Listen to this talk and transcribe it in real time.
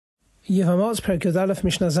Yevamot Perikod Aleph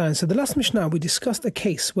Mishnah Zayin. So the last Mishnah we discussed a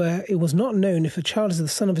case where it was not known if a child is the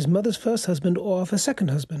son of his mother's first husband or of her second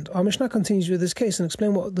husband. Our Mishnah continues with this case and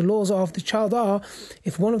explain what the laws of the child are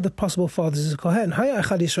if one of the possible fathers is a Kohen.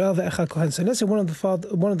 So let's say one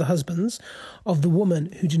of the husbands of the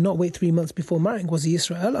woman who did not wait 3 months before marrying was a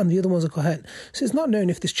Yisrael and the other one was a Kohen. So it's not known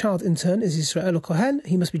if this child in turn is Yisrael or Kohen.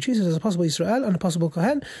 He must be treated as a possible Yisrael and a possible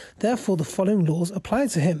Kohen. Therefore the following laws apply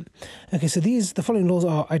to him. Okay, so the following laws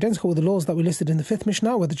are identical with the laws that we listed in the 5th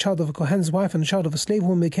Mishnah, where the child of a Kohen's wife and the child of a slave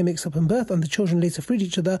woman became mixed up in birth, and the children later freed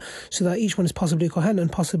each other, so that each one is possibly a Kohen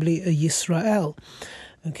and possibly a Yisrael.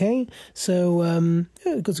 Okay, so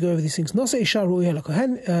good to go over these things.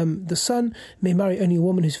 The son may marry only a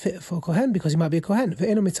woman who's fit for a Kohen because he might be a Kohen,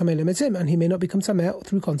 and he may not become tameh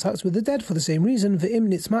through contacts with the dead for the same reason.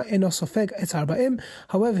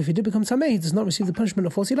 However, if he did become tameh, he does not receive the punishment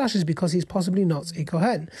of 40 lashes because he is possibly not a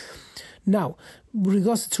Kohen. Now, with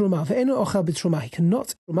regards to Truma, he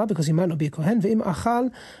cannot Truma because he might not be a Kohen. But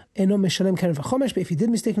if he did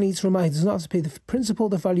mistakenly eat Truma, he does not have to pay the principal,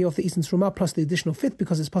 the value of the eaten Truma, plus the additional fifth,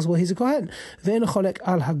 because it's possible he's a Kohen. He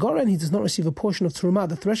does not receive a portion of Truma at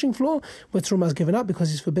the threshing floor, where Truma is given up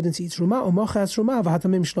because he's forbidden to eat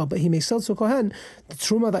Truma, but he may sell to a Kohen the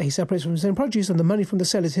Truma that he separates from his own produce, and the money from the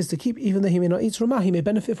sale is his to keep, even though he may not eat Truma, he may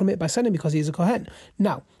benefit from it by selling because he is a Kohen.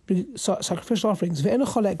 Now, sacrificial offerings,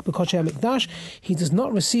 he does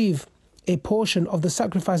not receive a portion of the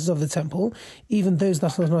sacrifices of the temple, even those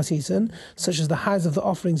that are not eaten, such as the hides of the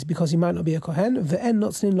offerings, because he might not be a Kohen. Ve'en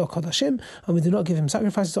notznin lo kodashim, and we do not give him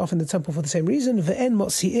sacrifices to offer in the temple for the same reason. Ve'en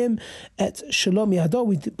motziim et shalom yado,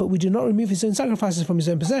 but we do not remove his own sacrifices from his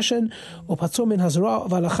own possession. Or patur min hazara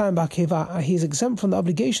v'alachayim ba'keva, he is exempt from the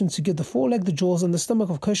obligation to give the foreleg, the jaws, and the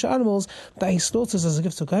stomach of kosher animals that he slaughters as a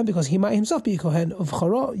gift to a Kohen, because he might himself be a Kohen.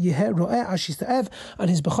 V'chara yeheh ro'eh ashis ta'ev, and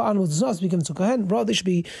his bechor animal does not have to be given to a Kohen. Rather, it should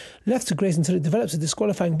be left to graze until it develops a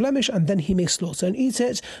disqualifying blemish, and then he may slaughter and eat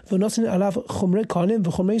it. So to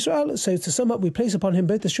sum up, we place upon him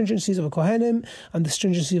both the stringencies of a Kohanim and the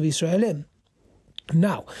stringency of Israelim.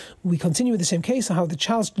 Now, we continue with the same case, how the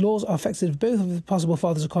child's laws are affected if both of the possible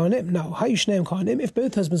fathers are Kohanim. Now, if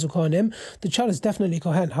both husbands are Kohanim, the child is definitely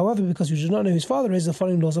Kohen. However, because we do not know whose father is, the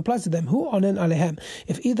following laws apply to them. Hu onen alehem.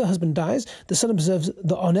 If either husband dies, the son observes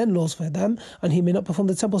the onen laws for them, and he may not perform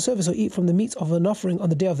the temple service or eat from the meat of an offering on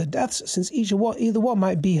the day of their deaths, since either one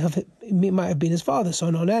might have been his father. So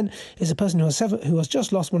an onen is a person who has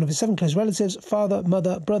just lost one of his 7 close relatives: father,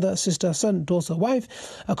 mother, brother, sister, son, daughter,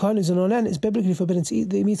 wife. A Kohen who's an onen is biblically forbidden to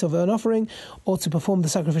eat the meat of an offering or to perform the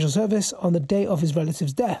sacrificial service on the day of his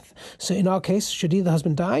relative's death. So in our case, should either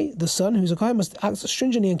husband die, the son, who is a Kohen, must act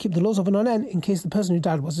stringently and keep the laws of an onen in case the person who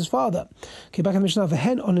died was his father. Okay, back in the Mishnah,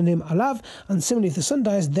 v'hen onenim alav, and similarly, if the son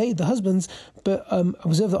dies, they, the husbands,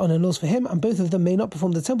 observe the onen laws for him, and both of them may not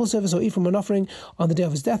perform the temple service or eat from an offering on the day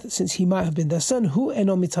of his death, since he might have been their son. Hu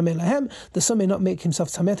eno mitameh lahem, the son may not make himself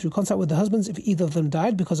tameh through contact with the husbands if either of them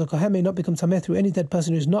died, because a Kohen may not become tameh through any dead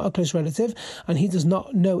person who is not a close relative, and he does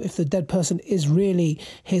not know if the dead person is really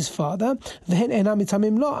his father.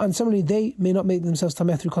 And similarly, they may not make themselves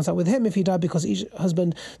tameh through contact with him if he died, because each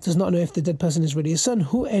husband does not know if the dead person is really his son.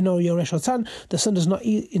 Hu eno yoresh otan, the son does not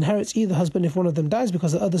inherit either husband if one of them dies,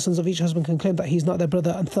 because the other sons of each husband can claim that he's not their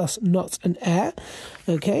brother and thus not an heir.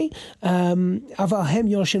 Okay, aval hem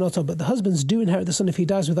yoroshin oto, but the husbands do inherit the son if he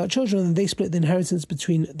dies without children, and they split the inheritance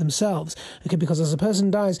between themselves. Okay, because as a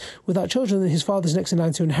person dies without children, then his father is next in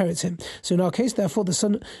line to inherit him. So in our case, therefore,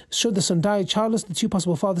 should the son die childless, the 2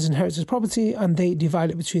 possible fathers inherit his property and they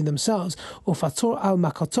divide it between themselves. Or fator al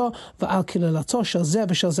makato va'al kilalato shel zeh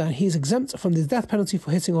v'shel zeh, and he is exempt from the death penalty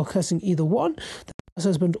for hitting or cursing either one, the first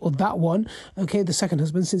husband or that one, okay, the second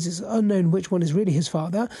husband, since it's unknown which one is really his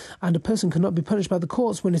father, and a person cannot be punished by the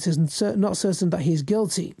courts when it is not certain that he is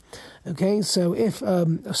guilty. Okay, so if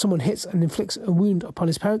someone hits and inflicts a wound upon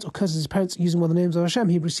his parents or curses his parents using one of the names of Hashem,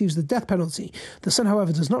 he receives the death penalty. The son,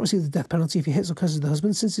 however, does not receive the death penalty if he hits or curses the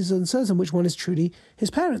husband, since he is uncertain which one is truly his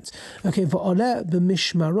parents. Okay, the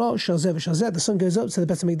son goes up to the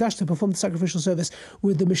Beit HaMikdash to perform the sacrificial service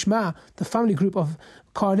with the mishmar, the family group of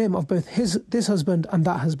Kohanim of both this husband and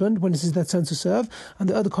that husband, when it is their turn to serve, and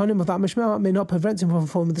the other Kohanim of that mishmar may not prevent him from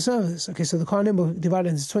performing the service. Okay, so the Kohanim were divided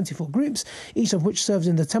into 24 groups, each of which served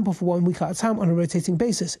in the temple for 1 week at a time on a rotating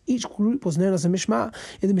basis. Each group was known as a mishmar.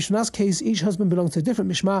 In the Mishnah's case, each husband belonged to a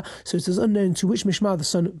different mishmar, so it is unknown to which mishmar the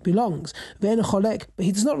son belongs. But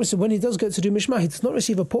he does not receive, when he does go to do mishmar, he does not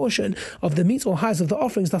receive a portion of the meat or hides of the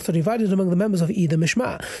offerings that are divided among the members of either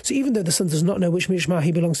mishmar. So even though the son does not know which mishmar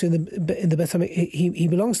he belongs to in the Beit HaMikdash he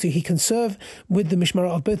belongs to, he can serve with the mishmar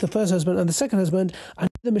of both the first husband and the second husband, and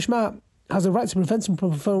the mishmar has a right to prevent him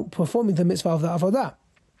from performing the mitzvah of the avodah.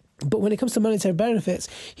 But when it comes to monetary benefits,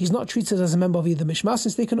 he's not treated as a member of either mishmah.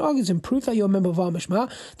 Since they can argue to prove that you're a member of our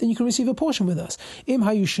mishmah, then you can receive a portion with us.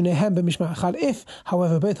 If,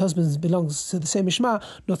 however, both husbands belong to the same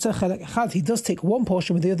mishmah, he does take one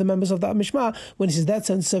portion with the other members of that mishmah when it is their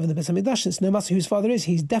turn to serve in the Beit HaMikdash. Since no matter whose father is,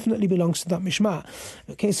 he definitely belongs to that mishmah.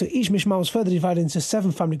 Okay, so each mishmah was further divided into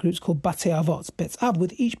 7 family groups called Batei Avot, Beit Av,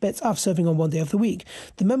 with each Beit Av serving on one day of the week.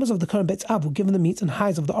 The members of the current Beit Av were given the meat and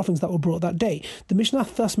hides of the offerings that were brought that day. The Mishnah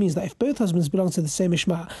thus means that if both husbands belong to the same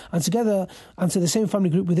mishmah and together and to the same family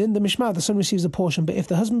group within the mishmah, the son receives a portion. But if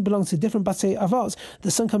the husband belongs to different Batei Avot,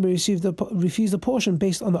 the son can be refused a portion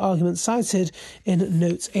based on the argument cited in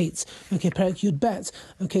note 8. Okay, Perek Yud Bet.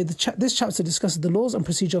 Okay, this chapter discusses the laws and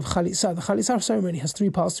procedure of chalitza. The chalitza ceremony has 3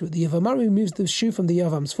 parts to it. The Yevamot removes the shoe from the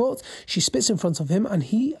Yavam's foot. She spits in front of him, and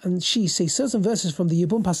he and she say certain verses from the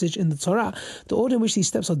Yibum passage in the Torah. The order in which these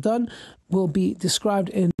steps are done will be described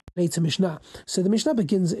in later Mishnah. So the Mishnah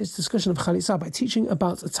begins its discussion of chalitza by teaching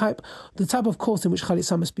about the type of court in which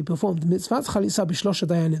chalitza must be performed. The mitzvah chalitza b'shlosha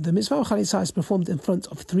dayanim. The mitzvah of chalitza is performed in front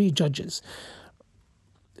of 3 judges.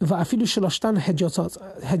 Even if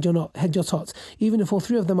all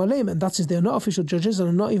 3 of them are laymen, that is, they are not official judges and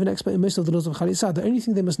are not even expert in most of the laws of chalitza. The only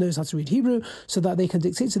thing they must know is how to read Hebrew, so that they can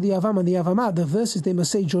dictate to the Yavam and the Yavamat the verses they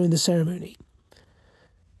must say during the ceremony.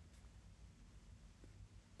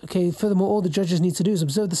 Okay, furthermore, all the judges need to do is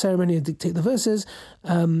observe the ceremony and dictate the verses.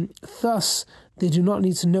 Thus, they do not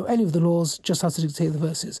need to know any of the laws, just how to dictate the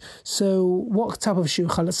verses. So, what type of shoe?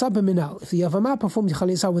 Chalitza b'minal. If the Yavamah performed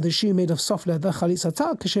chalitza with a shoe made of soft leather, chalitza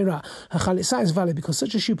ta kashera. Her chalitza is valid because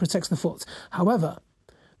such a shoe protects the foot. However,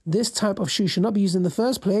 this type of shoe should not be used in the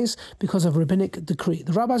first place because of rabbinic decree.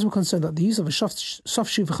 The rabbis were concerned that the use of a soft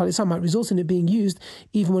shoe for chalitza might result in it being used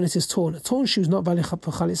even when it is torn. A torn shoe is not valid for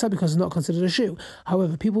chalitza because it's not considered a shoe.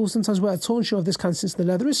 However, people will sometimes wear a torn shoe of this kind since the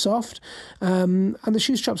leather is soft and the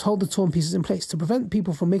shoe straps hold the torn pieces in place. To prevent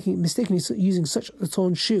people from mistakenly using such a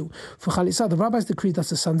torn shoe for chalitza, the rabbis decreed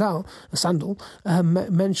that a sandal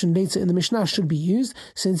mentioned later in the Mishnah should be used,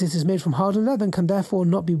 since it is made from hardened leather and can therefore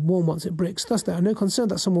not be worn once it breaks. Thus, there are no concern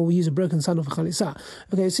that someone will use a broken sandal for chalitza.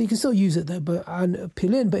 Okay, so you can still use it there, but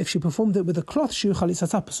if she performed it with a cloth shoe, chalitza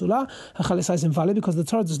pasula, her chalitza is invalid because the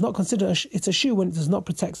Torah does not consider it a shoe when it does not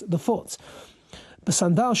protect the foot. But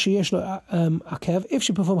sandal sheyesh lo akev, if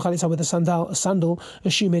she performed chalitza with a sandal, a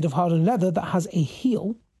shoe made of hardened leather that has a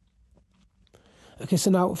heel. Okay,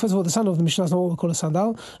 so now, first of all, the sandal of the Mishnah is not what we call a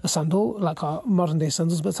sandal like our modern day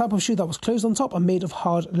sandals, but a type of shoe that was closed on top and made of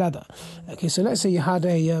hard leather. Okay, so let's say you had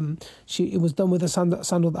it was done with a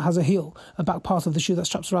sandal that has a heel, a back part of the shoe that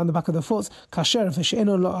straps around the back of the foot, kasher,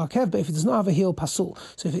 but if it does not have a heel, pasul.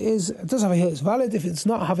 So if it does have a heel, it's valid. If it does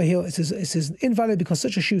not have a heel, it is invalid because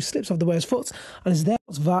such a shoe slips off the wearer's foot and is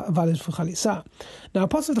therefore valid for chalitza. Now,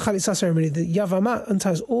 part of the chalitza ceremony, the Yavamah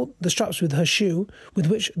unties all the straps with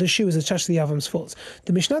which the shoe is attached to the Yavam's foot.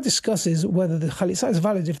 The Mishnah discusses whether the chalitza is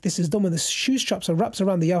valid if this is done when the shoe straps are wrapped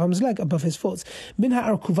around the Yavam's leg above his foot.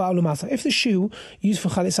 If the shoe used for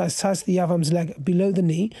chalitza is tied to the Yavam's leg below the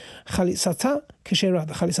knee, chalitzata kashera,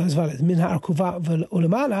 the chalitza is valid.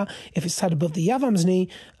 If it's tied above the Yavam's knee,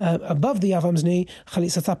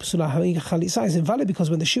 chalitzata pasula. Chalitza is invalid because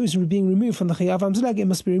when the shoe is being removed from the Yavam's leg, it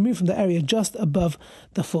must be removed from the area just above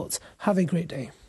the foot. Have a great day.